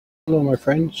Hello, my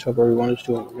friends. Hope everyone is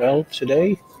doing well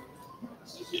today.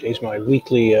 Today's my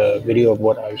weekly video of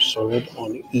what I've sold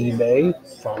on eBay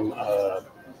from,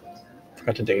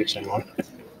 forgot the dates, hang on,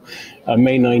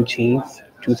 May 19th,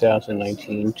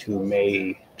 2019 to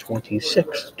May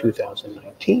 26th,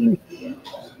 2019.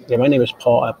 Yeah, my name is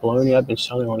Paul Apolloni. I've been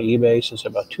selling on eBay since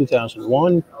about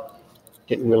 2001.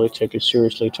 Didn't really take it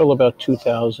seriously till about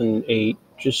 2008.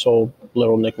 Just sold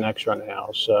little knickknacks around the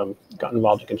house. Got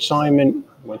involved in consignment,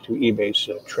 went through eBay's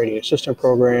trading assistant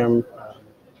program,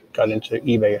 got into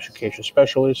eBay education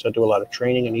specialist. I do a lot of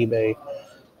training in eBay,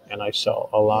 and I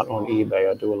sell a lot on eBay.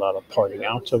 I do a lot of parting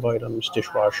outs of items,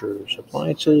 dishwashers,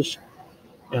 appliances,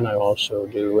 and I also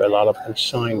do a lot of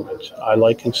consignment. I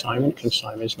like consignment.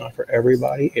 Consignment is not for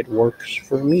everybody. It works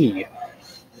for me.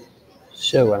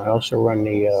 So, and I also run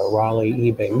the Raleigh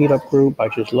eBay Meetup Group. I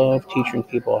just love teaching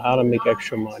people how to make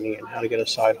extra money and how to get a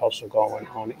side hustle going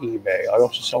on eBay. I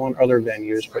also sell on other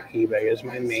venues, but eBay is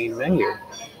my main venue.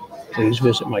 Please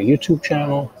visit my YouTube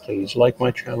channel. Please like my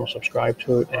channel, subscribe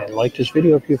to it, and like this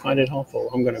video if you find it helpful.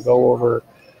 I'm going to go over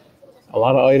a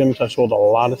lot of items. I sold a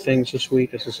lot of things this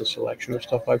week. This is a selection of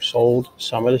stuff I've sold.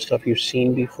 Some of the stuff you've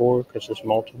seen before because there's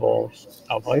multiple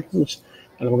of items.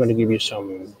 And I'm going to give you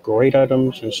some great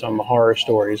items and some horror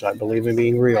stories I believe in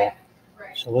being real.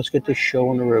 So let's get this show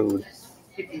on the road.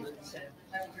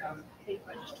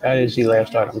 That is the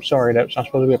last item. Sorry, that's not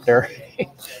supposed to be up there.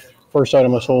 First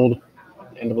item I sold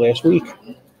end of last week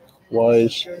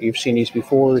was, you've seen these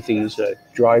before, these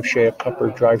drive shaft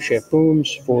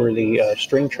booms for the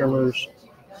string trimmers.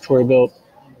 Troy built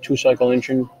 2-cycle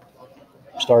engine,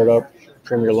 start up,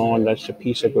 trim your lawn. That's the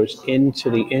piece that goes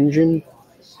into the engine.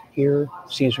 Here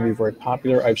seems to be very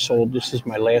popular. This is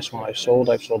my last one I've sold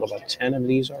about 10 of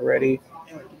these already.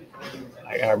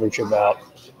 I average about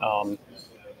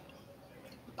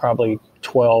probably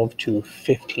 $12 to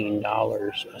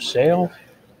 $15 a sale.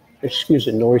 Excuse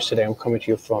the noise today. I'm coming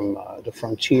to you from the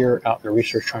Frontier out in the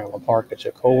Research Triangle Park. It's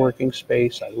a co-working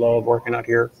space. I love working out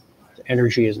here. The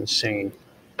energy is insane.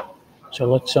 So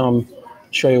let's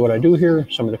show you what I do here.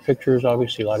 Some of the pictures,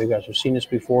 obviously a lot of you guys have seen this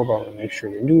before, but I want to make sure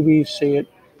the newbies see it.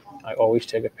 I always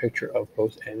take a picture of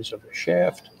both ends of the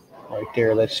shaft. Right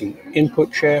there, that's the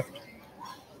input shaft.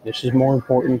 This is more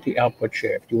important, the output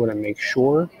shaft. You want to make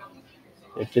sure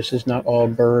that this is not all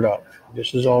burred up. If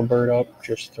this is all burred up,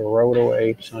 just throw it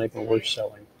away. It's not even worth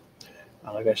selling.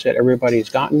 Like I said, everybody's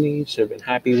gotten these. They've been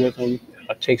happy with them.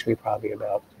 It takes me probably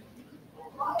about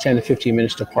 10 to 15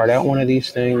 minutes to part out one of these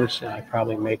things. And I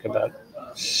probably make about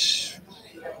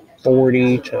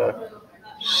 40 to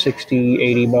 60,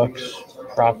 80 bucks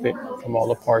profit from all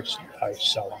the parts I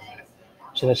sell on that.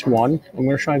 So that's one. I'm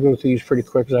going to try and go through these pretty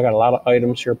quick because I got a lot of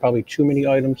items here, probably too many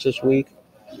items this week.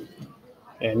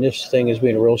 And this thing is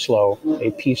being real slow.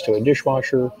 A piece to a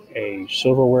dishwasher, a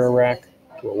silverware rack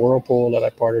to a Whirlpool that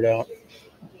I parted out.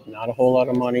 Not a whole lot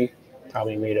of money.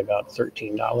 Probably made about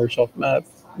 $13 off that.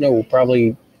 No,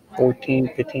 probably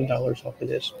 $14, $15 off of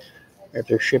this.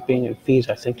 After shipping and fees,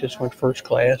 I think this went first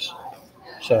class.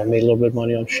 So I made a little bit of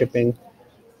money on shipping.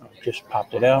 Just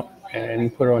popped it out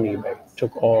and put it on eBay.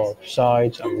 Took all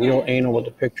sides. I'm real anal with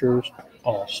the pictures,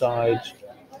 all sides.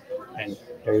 And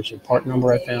there's a part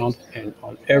number I found. And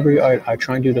on every item, I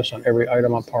try and do this on every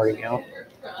item I'm parting out.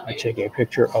 I take a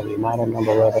picture of the model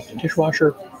number of the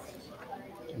dishwasher.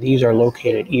 These are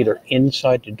located either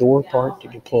inside the door part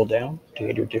that you pull down to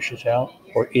get your dishes out,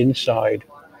 or inside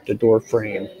the door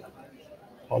frame.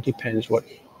 All depends what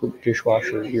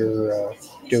dishwasher you're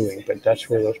doing, but that's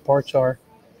where those parts are.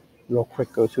 Real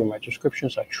quick, go through my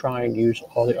descriptions. I try and use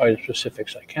all the item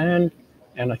specifics I can,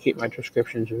 and I keep my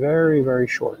descriptions very, very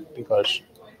short because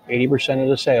 80% of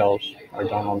the sales are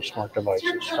done on smart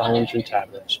devices, phones and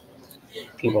tablets.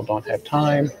 People don't have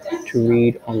time to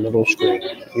read on little screens.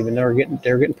 Even though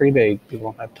they're getting pretty big, people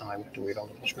don't have time to read on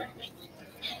little screens.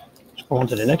 Let's go on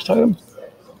to the next item.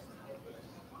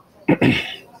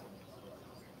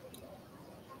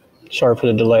 Sorry for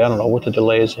the delay. I don't know what the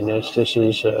delay is in this. This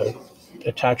is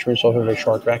attachments off of a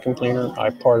Shark vacuum cleaner. I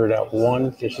parted out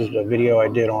one. This is the video I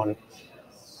did a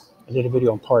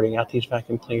video on parting out these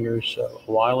vacuum cleaners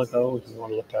a while ago. If you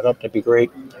want to look that up, that'd be great.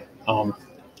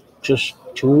 Just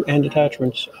 2 end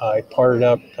attachments. I parted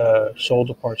out, sold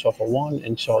the parts off of one,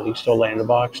 and saw these still lay in the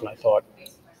box. And I thought,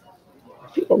 are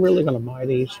people really going to buy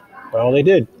these? Well, they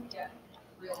did.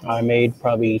 I made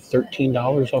probably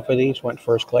 $13 off of these. Went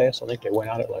first class. I think they went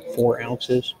out at like 4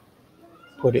 ounces.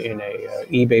 Put it in a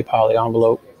eBay poly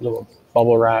envelope, little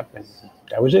bubble wrap, and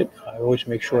that was it. I always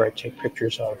make sure I take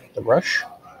pictures of the brush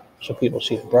so people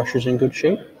see the brush is in good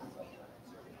shape.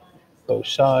 Both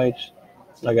sides.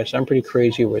 Like I said, I'm pretty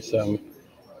crazy with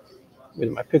with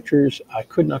my pictures. I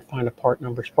could not find the part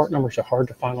numbers. Part numbers are hard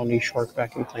to find on these shark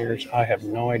vacuum cleaners. I have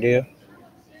no idea.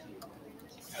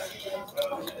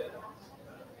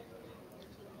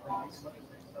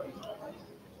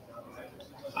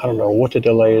 I don't know what the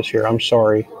delay is here. I'm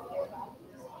sorry.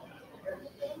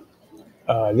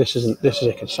 This is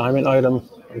a consignment item.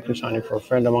 I'm consigning for a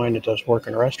friend of mine that does work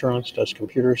in restaurants, does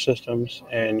computer systems,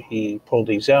 and he pulled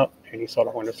these out and he thought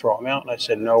I wanted to throw them out, and I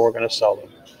said no, we're going to sell them.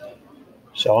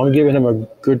 So I'm giving him a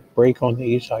good break on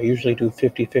these. I usually do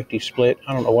 50-50 split.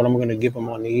 I don't know what I'm going to give him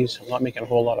on these. I'm not making a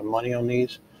whole lot of money on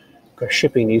these because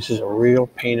shipping these is a real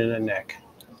pain in the neck.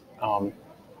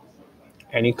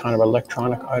 Any kind of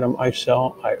electronic item I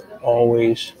sell, I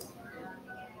always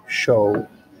show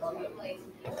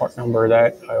the part number of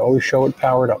that. I always show it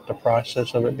powered up, the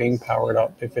process of it being powered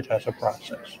up if it has a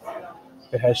process.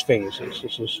 It has phases.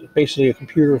 This is basically a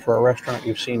computer for a restaurant.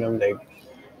 You've seen them. They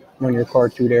run your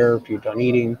card through there if you're done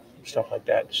eating, stuff like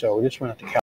that. So this went out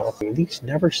to California. These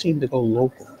never seem to go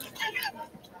local.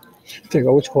 They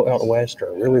always go out west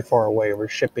or really far away where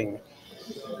shipping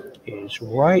is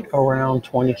right around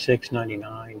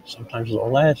 $26.99, sometimes a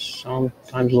little less,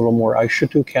 sometimes a little more. I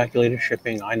should do calculated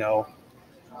shipping, I know.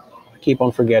 I keep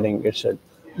on forgetting. It's a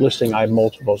listing I have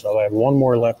multiples of. I have one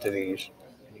more left of these.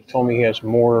 He told me he has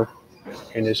more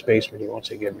in his basement he wants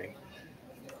to give me.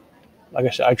 Like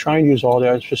I said, I try and use all the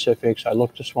other specifics. I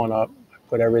look this one up, I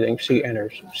put everything, see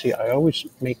enters. See, I always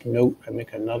make note, I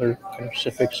make another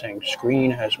specific saying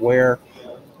screen has where,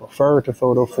 refer to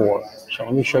photo 4. So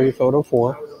let me show you photo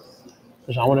 4.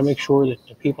 Because I want to make sure that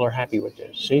the people are happy with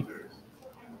this. See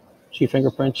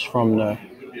fingerprints from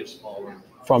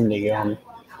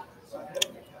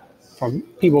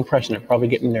people pressing it, probably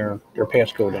getting their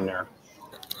passcode in there.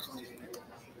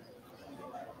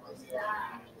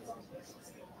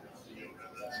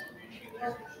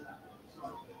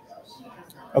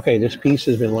 Okay, this piece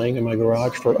has been laying in my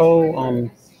garage for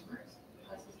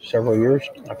several years.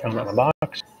 I found it in a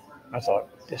box. I thought,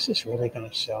 this is really going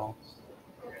to sell.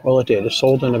 Well, it did. It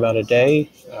sold in about a day.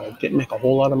 Didn't make a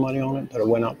whole lot of money on it, but it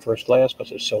went out first class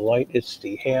because it's so light. It's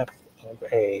the half of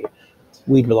a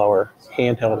weed blower,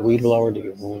 handheld weed blower.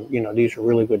 These are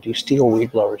really good. These steel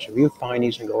weed blowers. If you find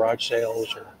these in garage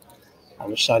sales or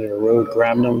on the side of the road,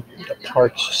 grab them. The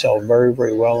parts sell very,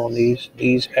 very well on these.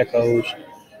 These Echoes.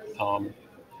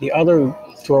 The other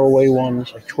throwaway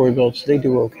ones like Troy Builds, they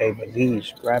do okay, but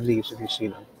grab these if you see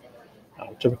them.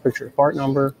 Took a picture of the part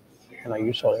number, and I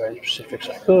used all the specifics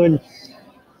I could.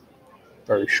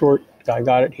 Very short. The guy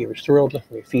got it. He was thrilled.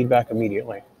 Left me feedback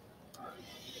immediately.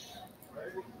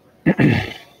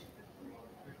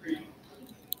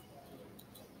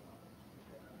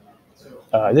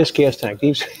 This gas tank,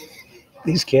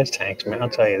 these gas tanks, man, I'll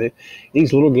tell you,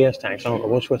 these little gas tanks, I don't know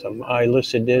what's with them. I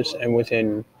listed this, and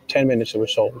within 10 minutes it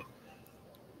was sold.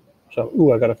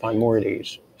 So, I got to find more of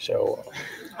these. So,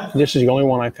 this is the only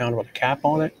one I found with a cap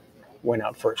on it. Went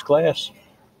out first class.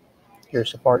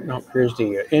 Here's the part number. Here's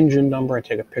the engine number. I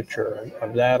take a picture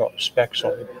of that, all the specs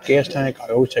on the gas tank. I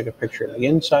always take a picture of the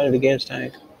inside of the gas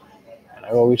tank. And I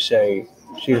always say,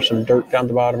 see there's some dirt down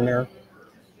the bottom there?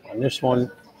 On this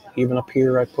one, even up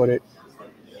here, I put it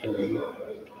in the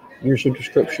user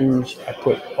descriptions. I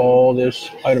put all this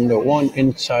item note 1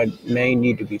 inside may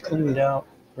need to be cleaned out,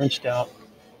 rinsed out,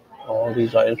 all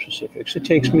these item specifics. It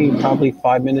takes me probably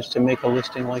 5 minutes to make a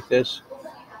listing like this.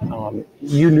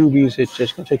 You newbies, it's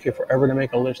just going to take you forever to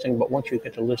make a listing, but once you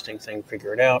get the listing thing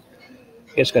figured out,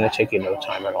 it's going to take you no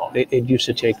time at all. It used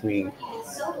to take me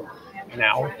an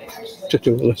hour to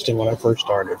do a listing when I first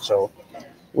started, so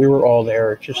we were all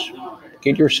there. Just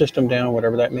get your system down,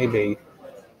 whatever that may be.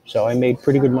 So I made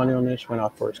pretty good money on this, went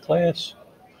out first class.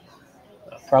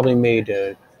 Probably made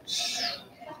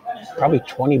probably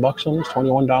 $20 on this,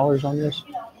 $21 on this.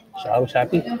 So I was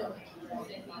happy.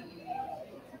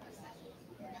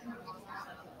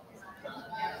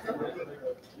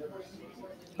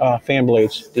 Fan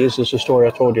blades. This is the story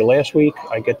I told you last week.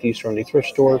 I get these from the thrift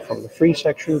store, from the free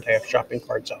section. They have shopping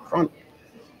carts out front.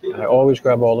 And I always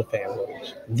grab all the fan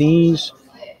blades. These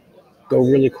go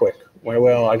really quick.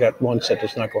 Well, I got one set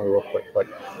that's not going real quick, but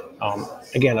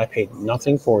again, I paid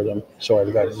nothing for them, so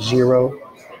I've got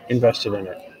zero invested in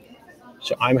it.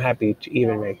 So I'm happy to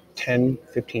even make $10,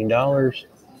 $15.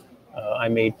 I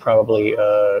made probably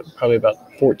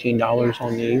about $14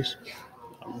 on these.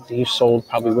 These sold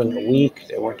probably within a week.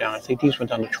 They went down. I think these went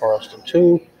down to Charleston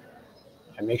too.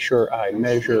 I make sure I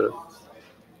measure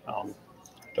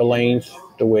the length,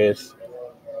 the width,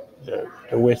 the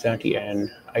width at the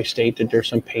end. I state that there's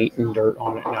some paint and dirt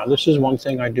on it. Now, this is one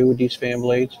thing I do with these fan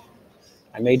blades.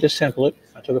 I made this template.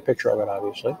 I took a picture of it,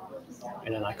 obviously.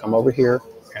 And then I come over here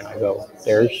and I go,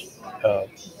 there's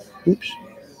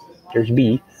there's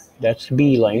B. That's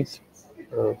B length,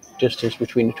 or distance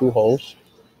between the two holes,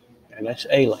 and that's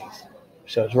A length.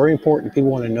 So it's very important. People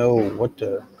want to know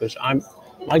because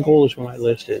my goal is when I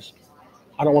list is,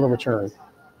 I don't want to return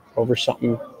over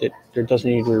something that there doesn't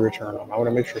need to be a return on. I want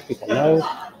to make sure people know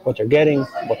what they're getting,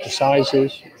 what the size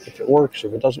is, if it works,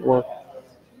 if it doesn't work,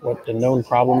 what the known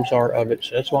problems are of it.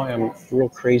 So that's why I'm real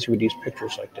crazy with these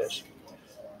pictures like this.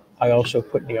 I also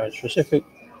put the specific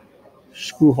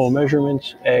screw hole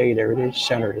measurements. A, there it is,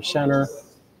 center to center.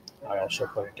 I also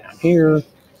put it down here,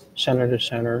 center to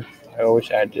center. I always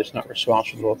add this, not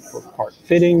responsible for part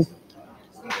fitting.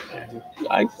 And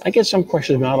I get some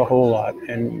questions, not a whole lot,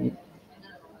 and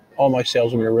all my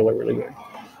salesmen are really, really good.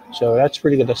 So that's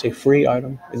pretty good. That's a free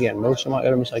item. Again, most of my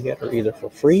items I get are either for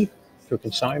free through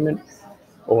consignment,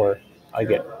 or I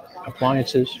get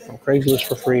appliances from Craigslist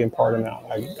for free and part them out.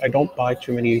 I don't buy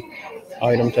too many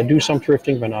items. I do some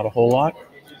thrifting, but not a whole lot.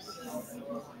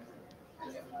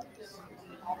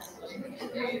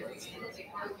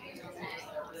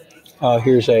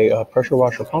 Here's a pressure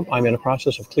washer pump. I'm in the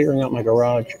process of clearing out my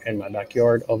garage and my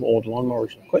backyard of old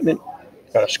lawnmowers and equipment.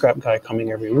 Got a scrap guy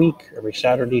coming every week, every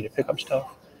Saturday to pick up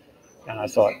stuff. And I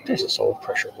thought, this is old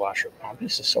pressure washer pump.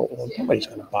 This is so old. Nobody's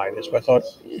going to buy this. But I thought,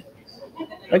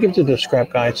 I give it to the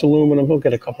scrap guy. It's aluminum. He'll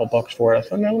get a couple bucks for it. I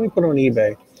thought, now let me put it on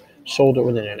eBay. Sold it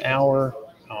within an hour.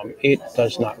 It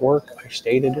does not work. I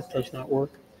stated it does not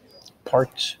work.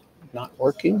 Parts not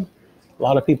working. A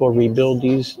lot of people rebuild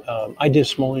these. I did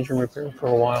small engine repair for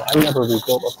a while. I never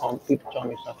rebuilt a pump. People tell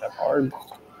me it's not that hard.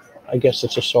 I guess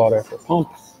it's a sought after pump.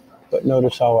 But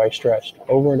notice how I stressed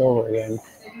over and over again,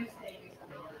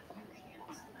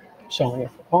 selling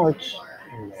it for parts,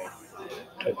 and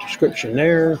the description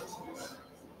there.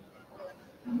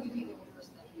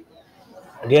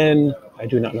 Again, I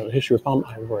do not know the history of pump.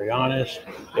 I'm very honest.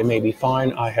 It may be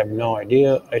fine. I have no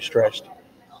idea. I stressed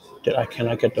that I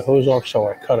cannot get the hose off, so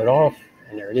I cut it off,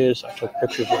 and there it is. I took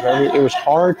pictures of everything. It was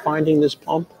hard finding this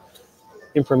pump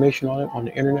information on it on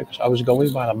the internet because I was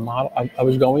going by the model. I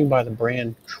was going by the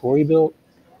brand Troy built,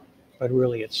 but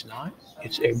really it's not.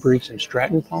 It's a Briggs and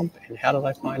Stratton pump. And how did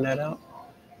I find that out?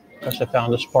 Because I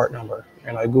found this part number,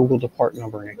 and I Googled the part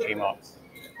number, and it came up.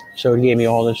 So it gave me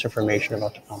all this information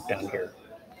about the pump down here.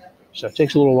 So it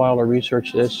takes a little while to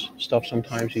research this stuff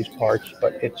sometimes, these parts,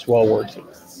 but it's well worth it.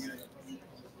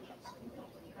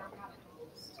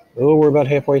 Oh, we're about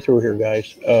halfway through here,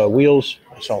 guys. Wheels.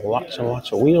 I saw lots and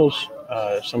lots of wheels.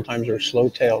 Sometimes they're slow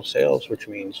tail sales, which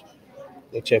means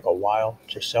they take a while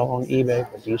to sell on eBay,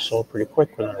 but these sold pretty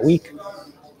quick within a week.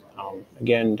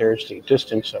 Again, there's the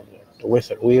distance of the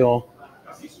width of the wheel,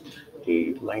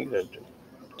 the length, the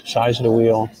size of the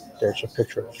wheel. There's a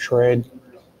picture of the tread,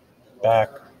 back,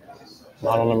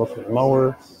 model number for the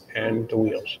mower, and the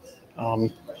wheels.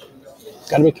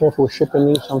 Got to be careful with shipping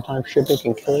these. Sometimes shipping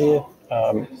can kill you.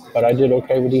 But I did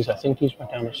okay with these. I think these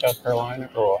went down to South Carolina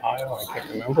or Ohio. I can't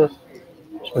remember.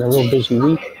 It's been a real busy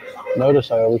week.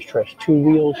 Notice I always stress 2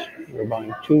 wheels. You're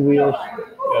buying 2 wheels.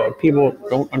 People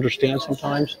don't understand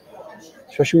sometimes,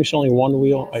 especially when you're selling 1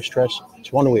 wheel. I stress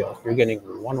it's 1 wheel. You're getting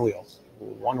 1 wheel,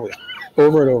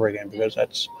 over and over again, because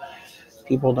that's,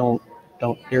 people don't,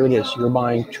 here it is. You're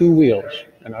buying 2 wheels.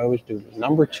 And I always do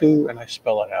number 2, and I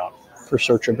spell it out for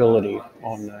searchability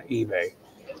on eBay.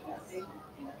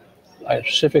 I have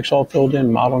specifics all filled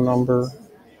in, model number,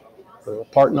 or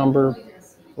part number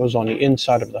was on the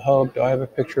inside of the hub. Do I have a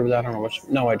picture of that? I don't know.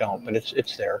 No, I don't, but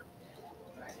it's there.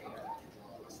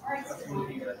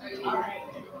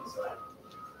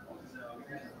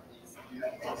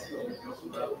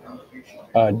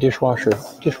 Dishwasher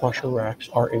racks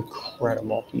are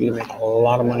incredible. You can make a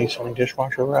lot of money selling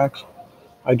dishwasher racks.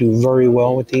 I do very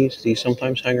well with these. These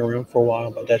sometimes hang around for a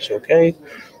while, but that's okay.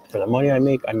 For the money I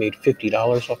made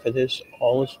 $50 off of this.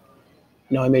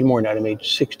 I made more than that. I made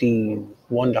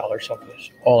 $61 off of this.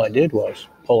 All I did was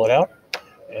pull it out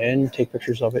and take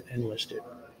pictures of it and list it.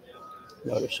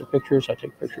 Notice the pictures. I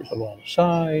take pictures of all the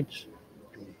sides.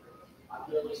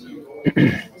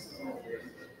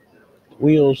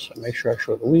 Wheels. I make sure I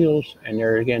show the wheels. And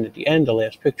there again at the end, the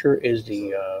last picture is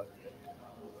the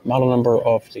model number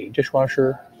of the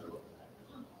dishwasher,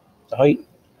 the height,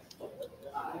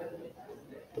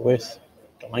 the width,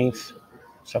 the length,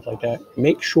 stuff like that.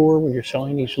 Make sure when you're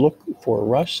selling these, look for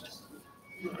rust.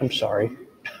 I'm sorry.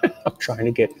 I'm trying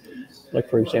to get, like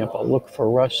for example, look for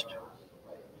rust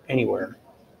anywhere.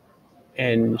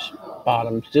 And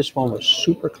bottoms. This one was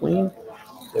super clean.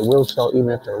 They will sell even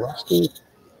if they're rusty.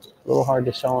 A little hard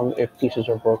to sell them if pieces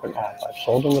are broken off. I've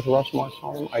sold them with rust marks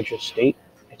on them. I just state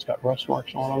it's got rust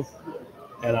marks on them.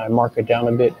 and I mark it down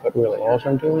a bit, but really all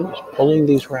I'm doing is pulling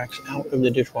these racks out of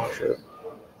the dishwasher,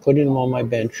 putting them on my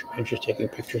bench, and just taking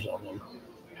pictures of them.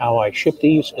 How I ship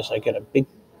these is I get a big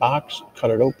box,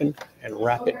 cut it open, and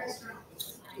wrap it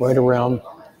right around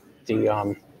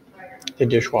the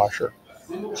dishwasher.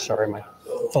 Sorry, my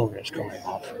phone is going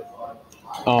off.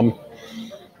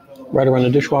 Right around the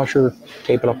dishwasher,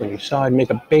 tape it up on each side,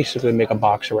 basically make a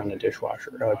box around the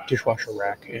dishwasher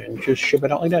rack, and just ship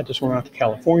it out like that. This one went out to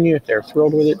California. They're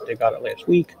thrilled with it. They got it last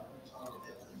week.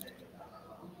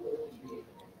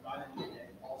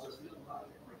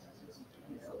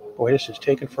 Boy, this is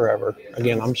taking forever.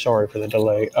 Again, I'm sorry for the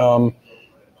delay.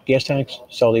 Gas tanks,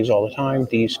 sell these all the time.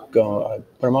 These go, I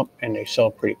put them up and they sell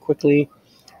pretty quickly,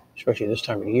 especially this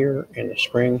time of year in the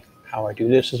spring. How I do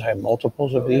this is I have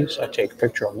multiples of these. I take a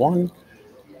picture of one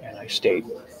and I state,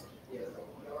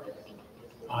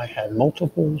 I have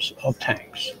multiples of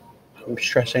tanks. I'm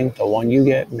stressing the one you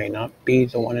get may not be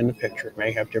the one in the picture. It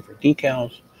may have different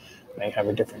decals, may have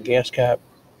a different gas cap.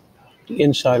 The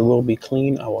inside will be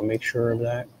clean. I will make sure of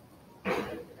that.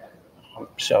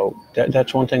 So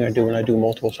that's one thing I do when I do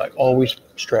multiples. I always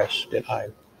stress that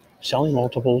I'm selling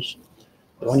multiples.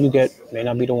 The one you get may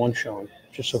not be the one shown,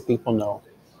 just so people know.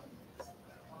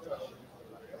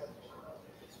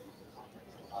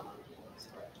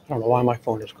 I don't know why my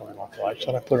phone is going off. I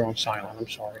thought I put it on silent. I'm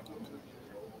sorry.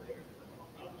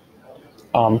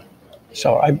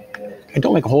 So I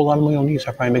don't make a whole lot of money on these.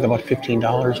 I probably make about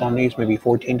 $15 on these, maybe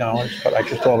 $14, but I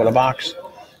just throw them in a box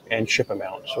and ship them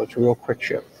out. So it's a real quick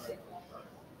ship.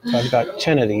 So I've got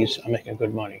 10 of these. I'm making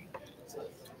good money.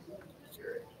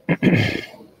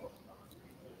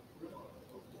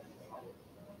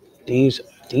 These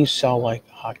sell like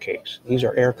hotcakes. These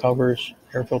are air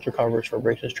filter covers for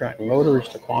brakes and traction motors,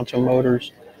 the quantum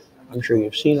motors. I'm sure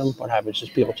you've seen them. What happens is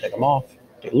people take them off,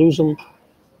 they lose them.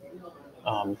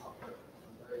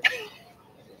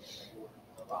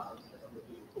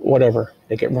 Whatever,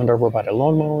 they get run over by the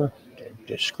lawnmower,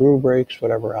 the screw breaks,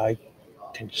 whatever.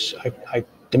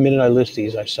 The minute I list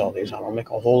these, I sell these. I don't make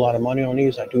a whole lot of money on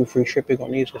these. I do free shipping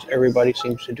on these because everybody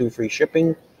seems to do free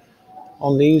shipping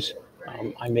on these.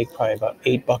 I make probably about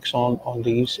 $8 on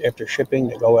these after shipping.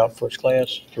 They go out first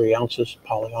class, 3 ounces,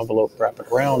 poly envelope, wrap it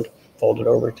around, fold it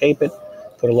over, tape it,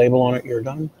 put a label on it, you're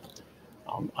done.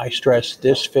 I stress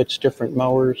this fits different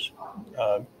mowers,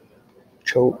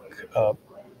 choke,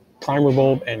 primer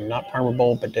bulb and not primer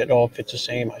bulb, but that all fits the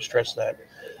same. I stress that.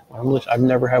 I've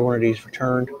never had one of these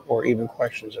returned or even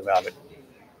questions about it.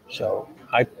 So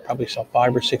I probably sell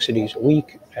 5 or 6 of these a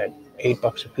week at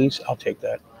 $8 a piece. I'll take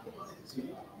that.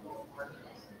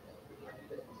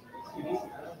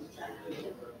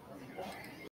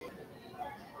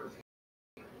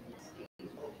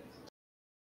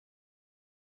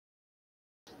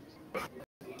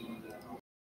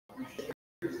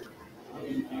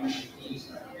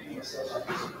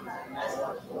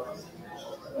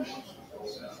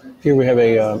 Here we have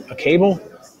a cable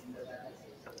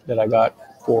that I got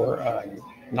for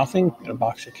nothing, a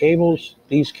box of cables.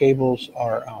 These cables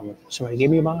are, somebody gave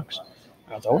me a box.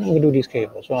 I thought, what am I going to do with these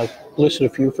cables? Well, I listed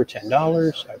a few for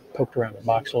 $10. I poked around the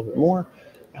box a little bit more,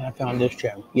 and I found this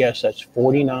gem. Yes, that's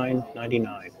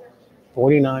 $49.99.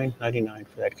 $49.99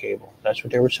 for that cable. That's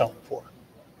what they were selling for.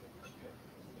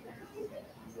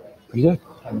 Pretty good.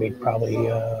 I made probably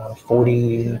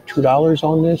 $42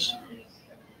 on this.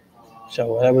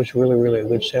 So that was really, really a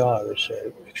good sale. I was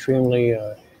extremely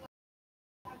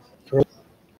thrilled.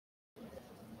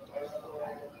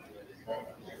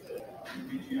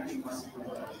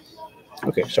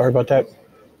 Okay, sorry about that.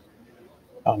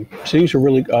 So these are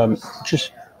really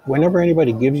just whenever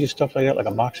anybody gives you stuff like that, like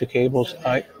a box of cables,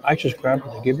 I just grab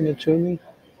it. They're giving it to me.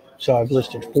 So I've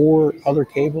listed 4 other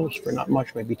cables for not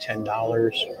much, maybe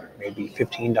 $10, maybe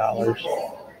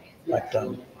 $15. But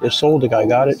it's sold. The guy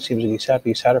got it. Seems like he's happy.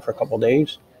 He's had it for a couple of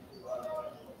days.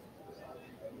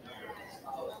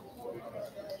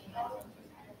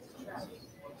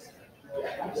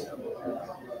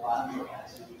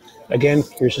 Again,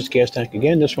 here's this gas tank.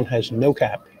 Again, this one has no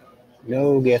cap,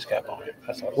 no gas cap on it.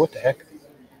 I thought, what the heck?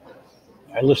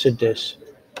 I listed this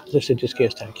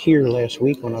gas tank here last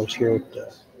week when I was here at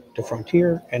the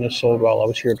Frontier, and it sold while I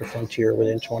was here at the Frontier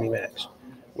within 20 minutes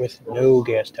with no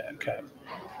gas cap.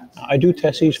 I do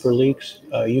test these for leaks.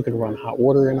 You can run hot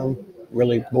water in them,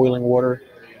 really boiling water.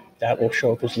 That will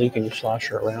show if it's leaking. You slosh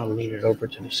it around, lean it over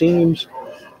to the seams.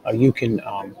 You can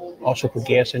also put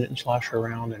gas in it and slosh it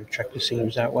around and check the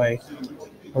seams that way.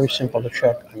 Very simple to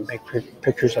check. I make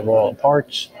pictures of all the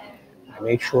parts. I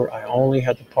made sure I only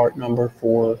had the part number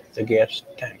for the gas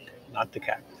tank, not the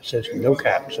cap. It says no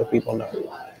cap, so people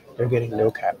know they're getting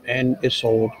no cap. And it's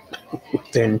sold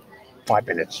within 5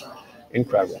 minutes.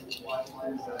 Incredible.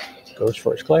 Goes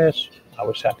first class. I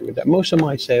was happy with that. Most of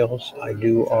my sales I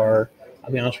do are,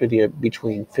 I'll be honest with you,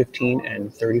 between $15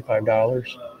 and $35.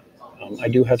 I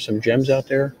do have some gems out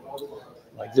there,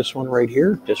 like this one right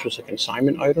here. This was a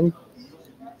consignment item.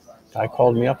 Guy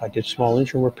called me up. I did small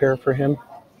engine repair for him.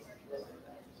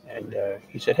 And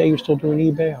he said, hey, you still doing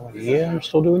eBay? I went, yeah, I'm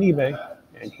still doing eBay.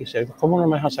 And he said, come over to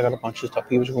my house. I got a bunch of stuff.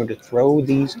 He was going to throw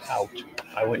these out.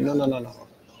 I went, no.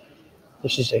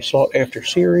 This is a sought after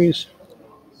series.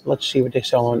 Let's see what they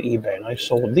sell on eBay. And I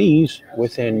sold these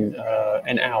within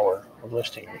an hour of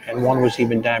listing. And one was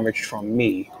even damaged from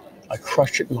me. I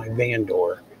crushed it in my van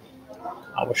door.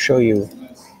 I will show you.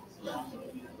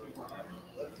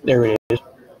 There it is.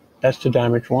 That's the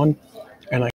damaged one.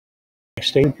 And I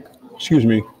stayed, excuse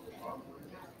me,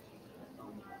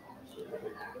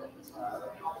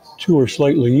 2 are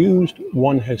slightly used.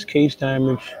 1 has case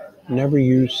damage. Never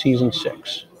used, season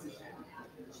 6.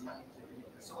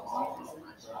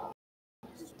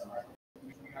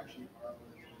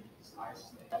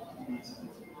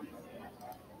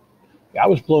 I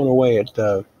was blown away at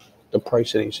the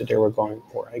price of these that they were going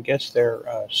for. I guess they're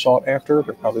sought after.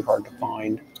 They're probably hard to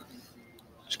find.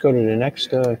 Let's go to the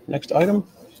next item.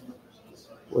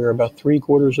 We're about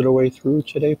 3/4 of the way through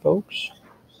today, folks.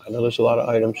 I know there's a lot of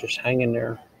items just hanging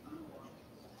there.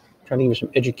 Trying to give you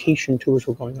some education to as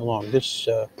we're going along. This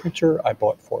printer I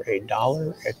bought for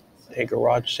 $1 at a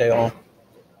garage sale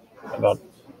about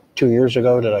 2 years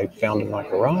ago that I found in my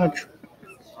garage.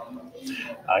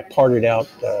 I parted out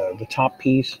the top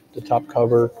piece, the top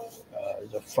cover,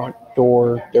 the front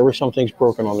door. There were some things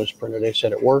broken on this printer. They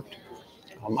said it worked.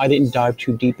 I didn't dive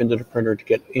too deep into the printer to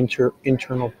get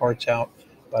internal parts out,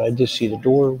 but I did see the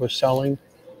door was selling.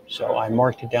 So I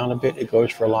marked it down a bit. It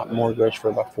goes for a lot more. It goes for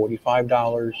about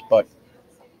 $45. But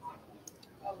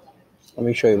let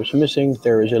me show you what's missing.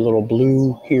 There is a little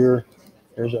blue here.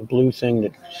 There's a blue thing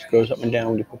that goes up and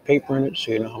down. You put paper in it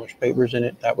so you know how much paper is in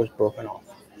it. That was broken off.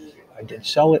 I did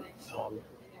sell it.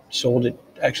 Sold it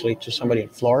actually to somebody in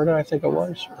Florida, I think it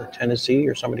was, or Tennessee,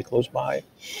 or somebody close by.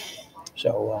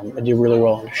 So I did really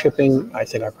well on the shipping. I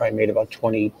think I probably made about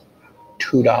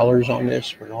 $22 on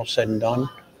this when all said and done.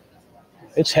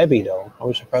 It's heavy though. I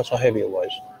was surprised how heavy it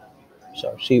was.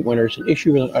 So see, when there's an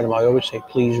issue with an item, I always say,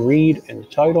 please read in the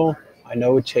title. I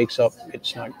know it takes up,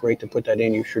 it's not great to put that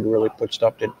in. You should really put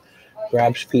stuff that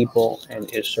grabs people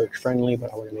and is search friendly,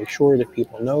 but I want to make sure that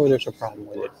people know there's a problem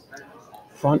with it.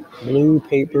 Front blue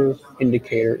paper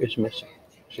indicator is missing.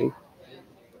 See?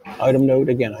 Item note,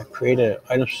 again, I created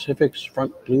item specifics.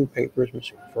 Front blue paper is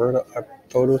missing.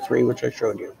 Photo 3, which I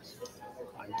showed you.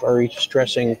 I'm very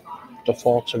stressing the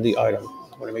faults of the item.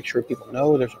 I want to make sure people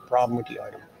know there's a problem with the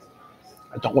item.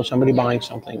 I don't want somebody buying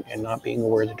something and not being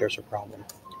aware that there's a problem.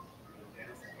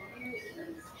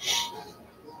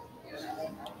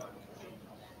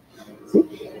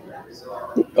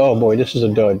 Oh boy, this is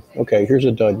a dud. Okay, here's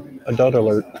a dud. A dud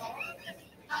alert.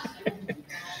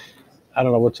 I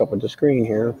don't know what's up with the screen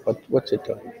here, but what's it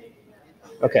doing?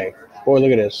 Okay, boy,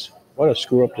 look at this. What a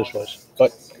screw up this was.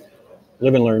 But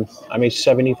live and learn. I made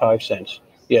 75 cents.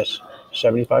 Yes,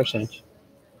 75 cents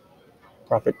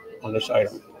profit on this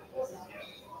item.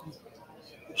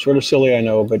 Sort of silly, I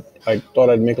know, but I thought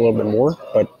I'd make a little bit more,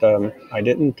 but I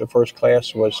didn't. The first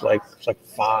class was like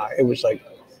 5. It was like,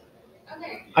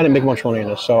 I didn't make much money in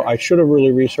this, so I should have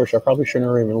really researched. I probably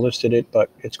shouldn't have even listed it, but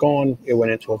it's gone. It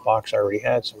went into a box I already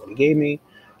had. Somebody gave me.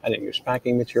 I didn't use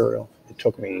packing material. It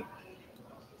took me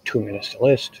 2 minutes to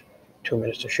list, 2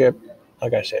 minutes to ship.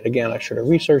 Like I said, again, I should have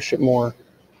researched it more.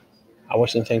 I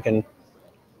wasn't thinking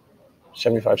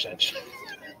 75 cents.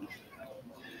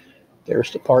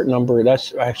 There's the part number.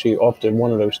 That's actually off the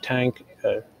one of those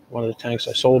one of the tanks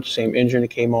I sold, the same engine it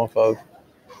came off of.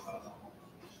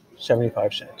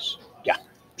 75 cents. Yeah.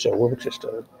 So we'll just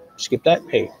skip that.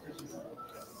 Hey,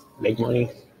 make money,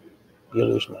 you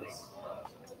lose money.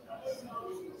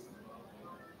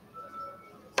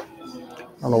 I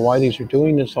don't know why these are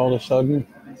doing this all of a sudden.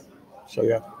 So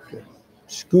yeah,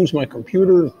 excuse my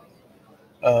computer.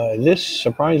 This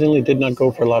surprisingly did not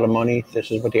go for a lot of money. This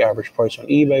is what the average price on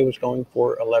eBay was going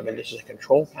for. 11. This is a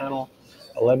control panel,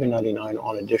 $11.99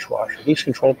 on a dishwasher. These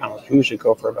control panels usually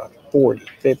go for about 40,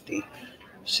 50,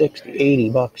 60, 80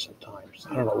 bucks sometimes.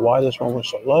 I don't know why this one was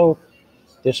so low.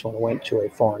 This one went to a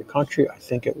foreign country. I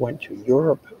think it went to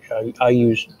Europe. I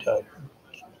used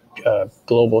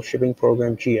Global Shipping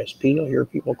Program, GSP. You'll hear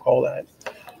people call that.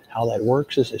 How that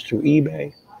works is through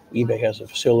eBay. eBay has a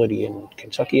facility in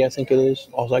Kentucky, I think it is.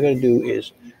 All I got to do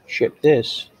is ship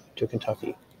this to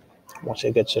Kentucky. Once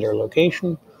it gets to their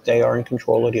location, they are in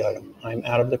control of the item. I'm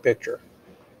out of the picture.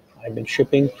 I've been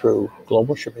shipping through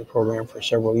Global Shipping Program for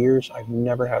several years. I've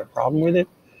never had a problem with it.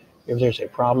 If there's a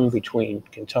problem between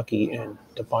Kentucky and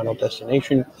the final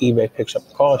destination, eBay picks up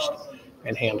the cost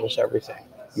and handles everything.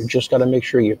 You just got to make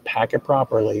sure you pack it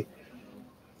properly.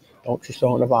 Don't just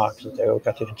throw it in a box and say, oh,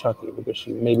 got to Kentucky, because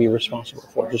you may be responsible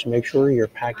for it. Just make sure you're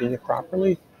packing it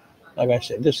properly. Like I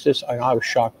said, I was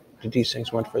shocked that these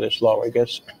things went for this low. I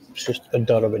guess it's just a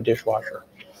dud of a dishwasher.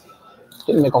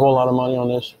 Didn't make a whole lot of money on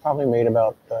this. Probably made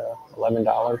about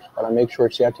 $11. But I make sure,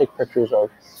 I take pictures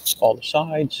of all the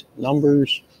sides,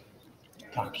 numbers,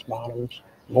 tops, bottoms,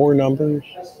 more numbers.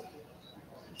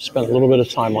 Spent a little bit of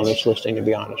time on this listing, to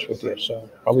be honest with you. So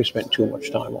probably spent too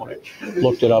much time on it.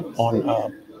 Looked it up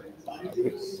on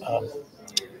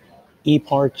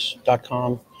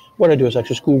eparts.com. What I do is I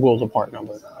just Google the part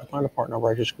number. I find a part number,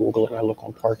 I just Google it, and I look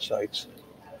on part sites.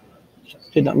 So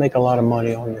did not make a lot of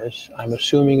money on this. I'm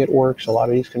assuming it works. A lot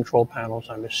of these control panels,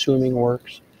 I'm assuming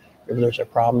works. If there's a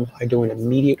problem, I do an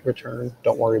immediate return.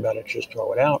 Don't worry about it, just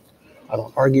throw it out. I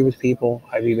don't argue with people.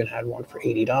 I've even had one for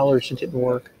 $80 that didn't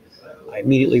work. I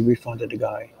immediately refunded the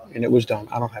guy, and it was done.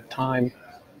 I don't have time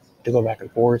to go back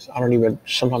and forth.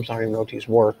 Sometimes I don't even know if these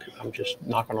work. I'm just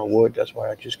knocking on wood. That's why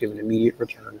I just give an immediate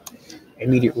return,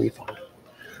 immediate refund.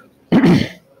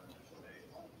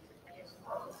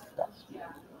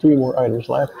 3 more items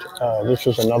left. This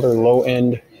was another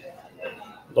low-end,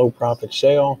 low-profit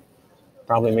sale.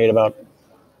 Probably made about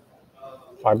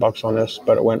 $5 on this,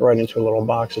 but it went right into a little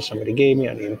box that somebody gave me.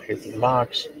 I didn't even pay for the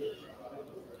box.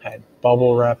 Had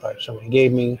bubble wrap somebody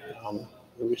gave me.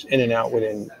 It was in and out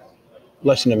within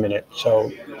less than a minute,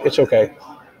 so it's okay.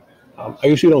 I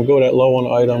usually don't go that low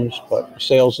on items, but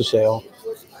sale's a sale.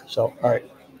 So, all right.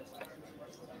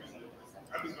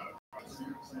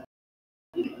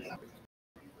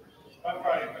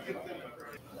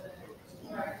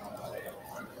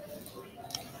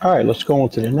 All right, let's go on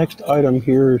to the next item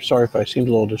here. Sorry if I seemed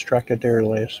a little distracted there the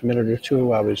last minute or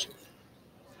two. I was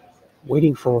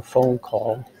waiting for a phone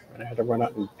call, and I had to run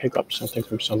out and pick up something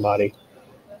from somebody.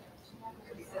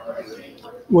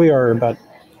 We are about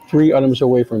 3 items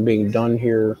away from being done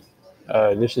here.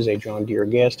 This is a John Deere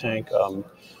gas tank off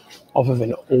of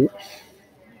an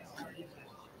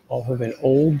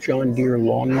old John Deere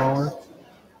lawnmower.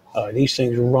 These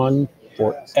things run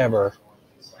forever.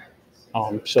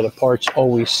 So the parts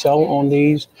always sell on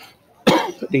these.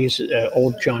 These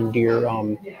old John Deere.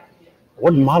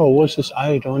 What model was this?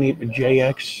 I don't even.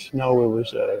 JX? No, it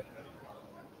was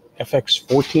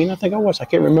FX14. I think it was. I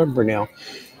can't remember now.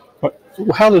 But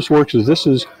how this works is this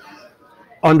is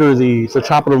under the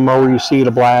top of the mower. You see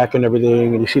the black and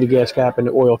everything, and you see the gas cap and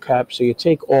the oil cap. So you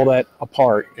take all that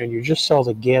apart and you just sell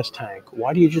the gas tank.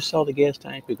 Why do you just sell the gas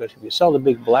tank? Because if you sell the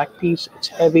big black piece, it's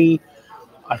heavy.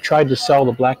 I've tried to sell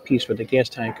the black piece with the gas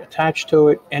tank attached to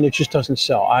it, and it just doesn't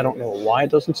sell. I don't know why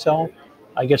it doesn't sell.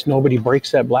 I guess nobody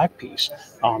breaks that black piece.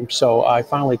 So I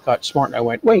finally got smart, and I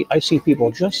went, wait, I see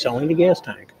people just selling the gas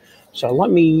tank. So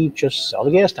let me just sell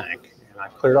the gas tank. And I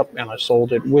cleared up, and I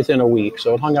sold it within a week.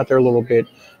 So it hung out there a little bit.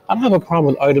 I don't have a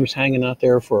problem with items hanging out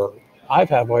there I've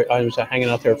had items hanging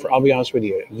out there for, I'll be honest with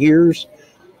you, years.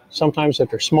 Sometimes if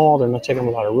they're small, they're not taking a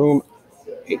lot of room.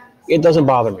 It doesn't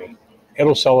bother me.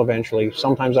 It'll sell eventually.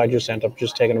 Sometimes I just end up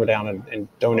just taking them down and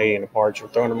donating the parts or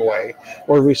throwing them away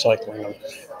or recycling them.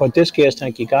 But this gas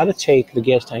tank, you got to take the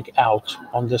gas tank out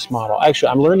on this model. Actually,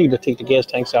 I'm learning to take the gas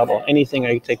tanks out on anything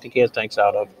I take the gas tanks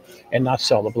out of and not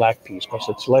sell the black piece because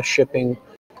it's less shipping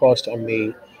cost on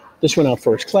me. This went out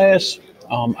first class.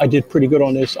 I did pretty good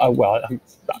on this.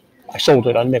 I sold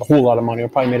it. I didn't make a whole lot of money. I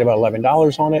probably made about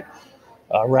 $11 on it.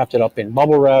 Wrapped it up in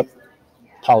bubble wrap,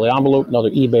 poly envelope, another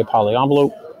eBay poly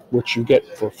envelope, which you get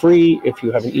for free if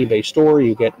you have an eBay store.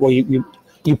 You get, well, you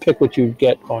pick what you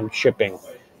get on shipping.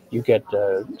 You get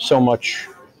so much,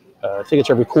 I think it's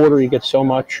every quarter you get so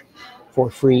much for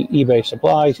free eBay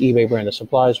supplies, eBay branded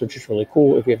supplies, which is really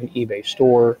cool if you have an eBay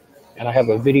store. And I have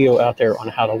a video out there on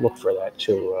how to look for that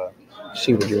to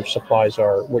see what your supplies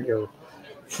are, what your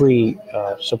free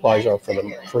supplies are for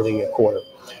the quarter.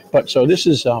 But so this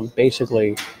is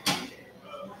basically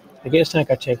the gas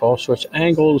tank. I take all sorts of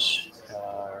angles.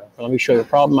 Let me show you the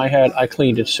problem I had. I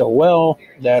cleaned it so well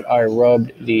that I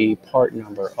rubbed the part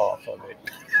number off of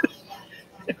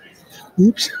it.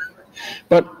 Oops.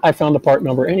 But I found the part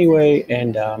number anyway,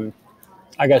 and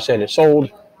like I said, it's sold.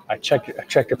 I checked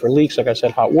it for leaks. Like I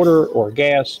said, hot water or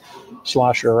gas.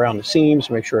 Slosh it around the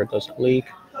seams, make sure it doesn't leak.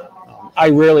 I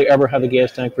rarely ever have a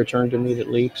gas tank returned to me that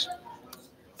leaks.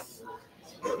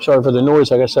 Sorry for the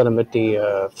noise. Like I said, I'm at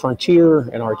the Frontier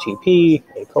in RTP,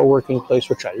 a co-working place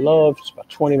which I love. It's about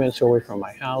 20 minutes away from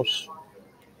my house.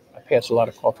 I pass a lot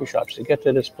of coffee shops to get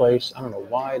to this place. I don't know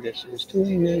why this is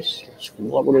doing this.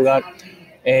 What do we got?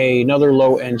 Another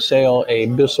low-end sale, a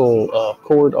Bissell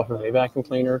cord off of a vacuum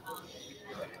cleaner.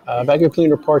 Vacuum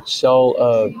cleaner parts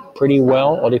sell pretty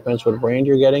well. All depends what brand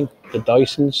you're getting. The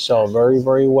Dysons sell very,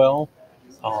 very well.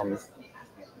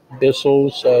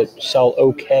 Bissells sell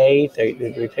okay.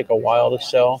 They take a while to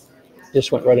sell.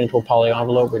 This went right into a poly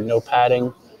envelope with no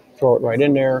padding. Throw it right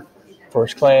in there.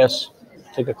 First class.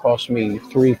 I think it cost me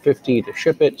 $3.50 to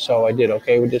ship it, so I did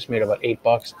okay with this. Made about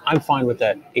 $8. I'm fine with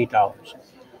that. $8.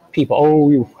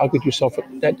 People, how could you sell for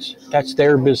that's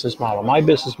their business model. My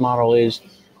business model is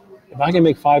if I can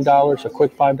make $5, a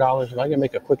quick $5, if I can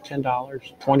make a quick $10,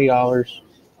 $20,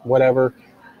 whatever,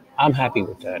 I'm happy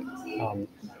with that.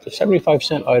 The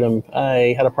 75-cent item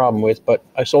I had a problem with, but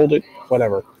I sold it,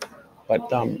 whatever.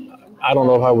 But I don't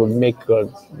know if I would make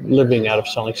a living out of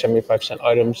selling 75-cent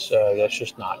items. That's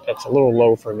just not. That's a little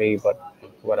low for me, but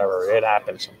whatever. It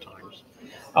happens sometimes.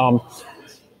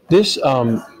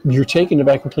 You're taking the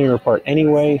vacuum cleaner apart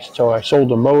anyway, so I sold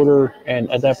the motor, and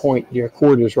at that point, your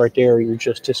cord is right there. You're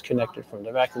just disconnected from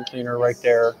the vacuum cleaner right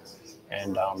there,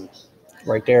 and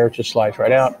right there, it just slides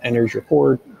right out, and there's your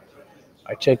cord.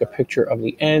 I take a picture of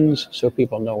the ends so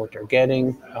people know what they're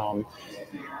getting.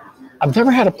 I've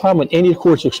never had a problem with any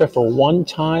cords except for one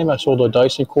time I sold a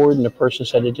Dyson cord, and the person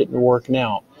said it didn't work.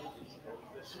 Now,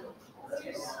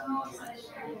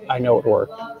 I know it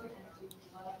worked,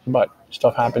 but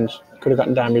stuff happens. Could have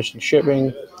gotten damaged in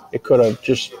shipping. It could have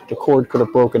the cord could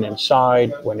have broken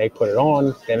inside when they put it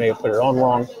on. They may have put it on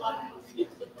wrong.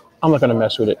 I'm not going to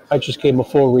mess with it. I just gave them a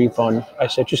full refund. I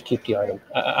said, just keep the item.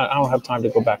 I don't have time to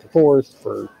go back and forth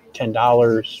for $10,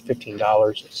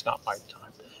 $15. It's not my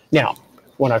time. Now,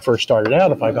 when I first started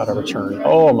out, if I got a return,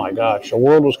 oh my gosh, the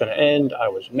world was going to end. I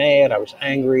was mad. I was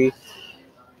angry.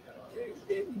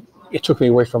 It took me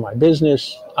away from my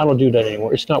business. I don't do that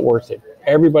anymore. It's not worth it.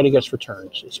 Everybody gets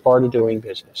returns. It's part of doing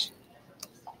business.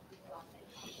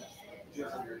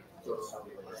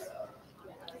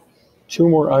 Two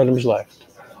more items left.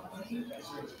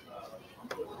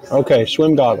 Okay,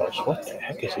 swim goggles. What the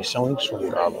heck is he selling swim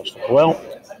goggles for? Well,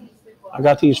 I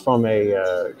got these from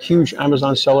a huge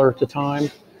Amazon seller at the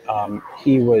time.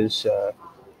 He was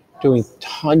doing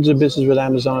tons of business with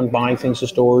Amazon, buying things to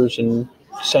stores and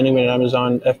sending them an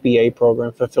Amazon FBA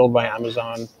program fulfilled by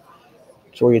Amazon.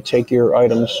 So where you take your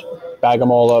items, bag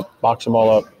them all up, box them all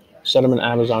up, send them in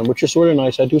Amazon, which is sort of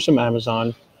nice. I do some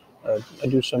Amazon. I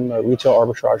do some retail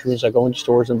arbitrage, means I go into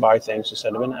stores and buy things and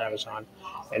send them in Amazon.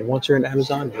 And once they're in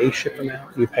Amazon, they ship them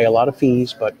out. You pay a lot of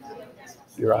fees, but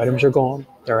your items are gone.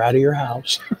 They're out of your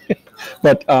house.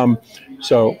 But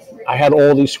so I had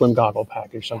all these swim goggle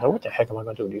packages. So I thought, what the heck am I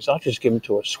going to do with these? I'll just give them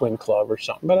to a swim club or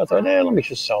something. But I thought, let me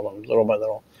just sell them little by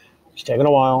little. It's taken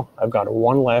a while. I've got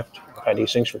one left. I've had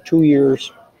these things for 2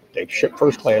 years. They ship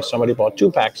first class. Somebody bought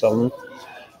 2 packs of them.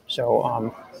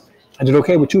 So I did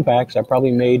okay with 2 packs. I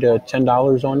probably made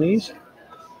 $10 on these.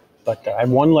 But I have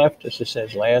one left. This just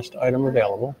says last item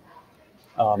available.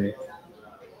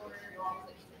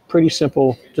 Pretty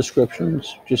simple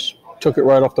descriptions. Just took it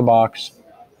right off the box.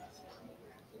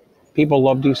 People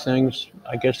love these things.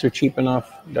 I guess they're cheap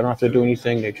enough. They don't have to do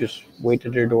anything. They just wait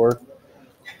at their door.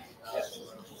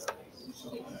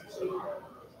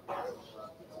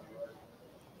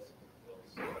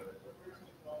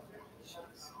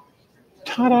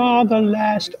 Ta-da, the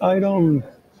last item.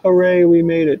 Hooray, we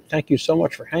made it. Thank you so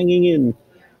much for hanging in.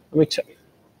 Let me tell you.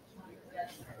 I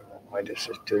don't know why this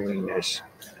is doing this.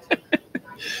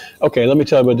 Okay, let me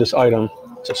tell you about this item.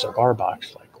 It's a cigar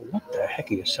box. Like, what the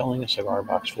heck are you selling a cigar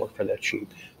box for that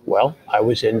cheap? Well, I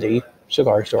was in the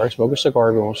cigar store. I smoke a cigar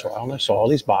every once in a while, and I saw all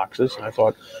these boxes, and I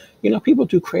thought, people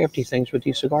do crafty things with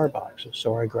these cigar boxes.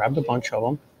 So I grabbed a bunch of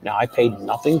them. Now, I paid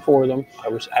nothing for them. I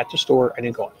was at the store. I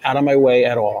didn't go out of my way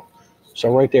at all.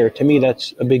 So right there, to me,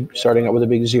 that's starting out with a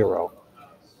big zero.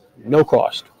 No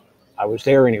cost. I was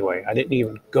there anyway. I didn't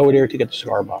even go there to get the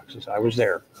cigar boxes. I was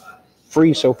there.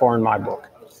 Free so far in my book.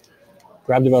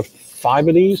 Grabbed about 5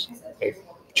 of these,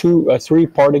 3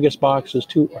 Partagas boxes,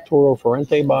 2 Arturo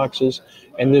Fuente boxes,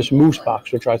 and this Moose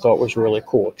box, which I thought was really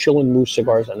cool. Chillin' Moose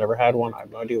cigars. I never had one. I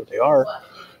have no idea what they are.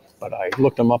 But I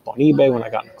looked them up on eBay when I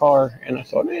got in the car, and I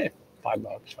thought, $5,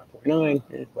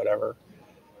 $5.49, whatever.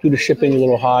 Do the shipping a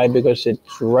little high because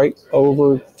it's right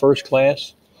over first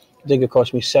class. I think it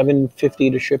cost me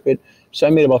 $7.50 to ship it. So I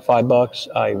made about $5.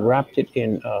 I wrapped it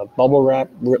in bubble wrap.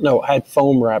 No, I had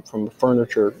foam wrap from a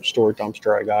furniture store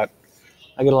dumpster I got.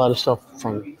 I get a lot of stuff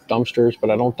from dumpsters, but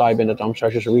I don't dive into dumpsters. I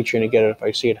just reach in and get it if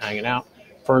I see it hanging out.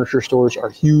 Furniture stores are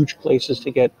huge places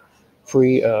to get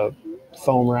free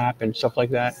foam wrap and stuff like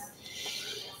that.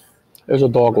 There's a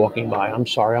dog walking by. I'm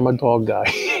sorry, I'm a dog guy.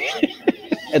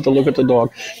 Had to look at the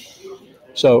dog.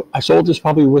 So I sold this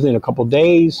probably within a couple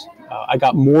days. I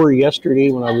got more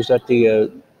yesterday when I was at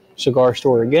the cigar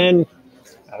store again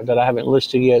that I haven't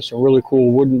listed yet. Some really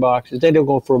cool wooden boxes. They don't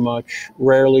go for much.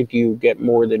 Rarely do you get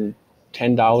more than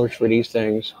 $10 for these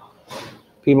things.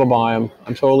 People buy them.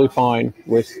 I'm totally fine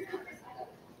with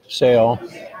sale.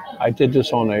 I did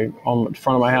this on the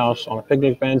front of my house on a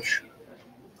picnic bench.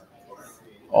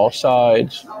 All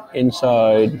sides,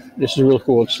 inside. This is really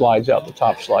cool. It slides out. The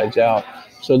top slides out.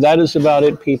 So that is about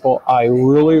it, people. I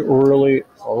really, really,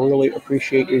 really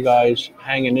appreciate you guys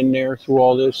hanging in there through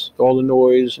all this, all the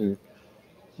noise and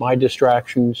my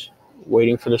distractions,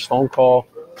 waiting for this phone call.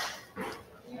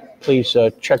 Please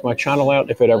check my channel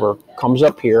out if it ever comes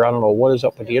up here. I don't know what is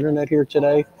up with the internet here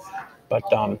today, but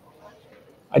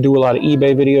I do a lot of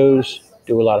eBay videos,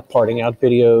 do a lot of parting out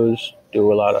videos,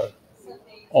 do a lot of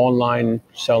online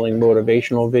selling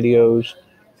motivational videos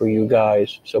for you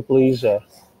guys. So please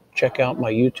check out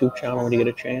my YouTube channel when you get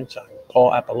a chance. I'm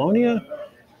Paul Apollonia.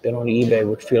 Been on eBay,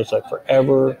 which feels like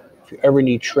forever. If you ever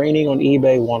need training on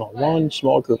eBay, one-on-one,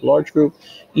 small group, large group,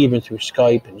 even through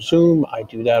Skype and Zoom, I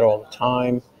do that all the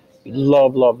time. We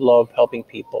love, love, love helping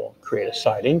people create a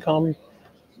side income,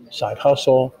 side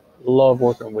hustle. Love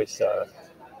working with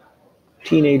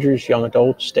teenagers, young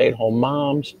adults, stay-at-home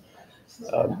moms.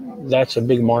 That's a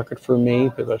big market for me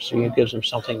because it gives them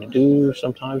something to do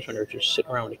sometimes when they're just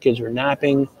sitting around when the kids are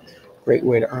napping. Great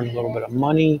way to earn a little bit of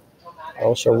money. I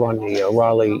also run the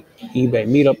Raleigh eBay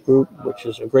Meetup group, which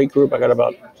is a great group. I got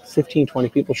about 15, 20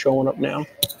 people showing up now.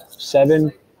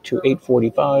 7 to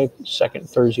 8:45, second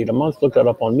Thursday of the month. Look that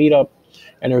up on Meetup.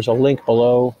 And there's a link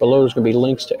below. Below there's going to be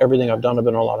links to everything I've done. I've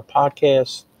been on a lot of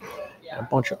podcasts and a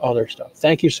bunch of other stuff.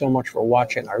 Thank you so much for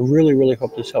watching. I really, really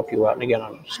hope this helped you out. And again,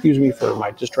 excuse me for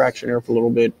my distraction here for a little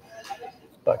bit,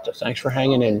 but thanks for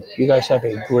hanging in. You guys have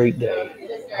a great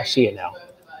day. I'll see you now.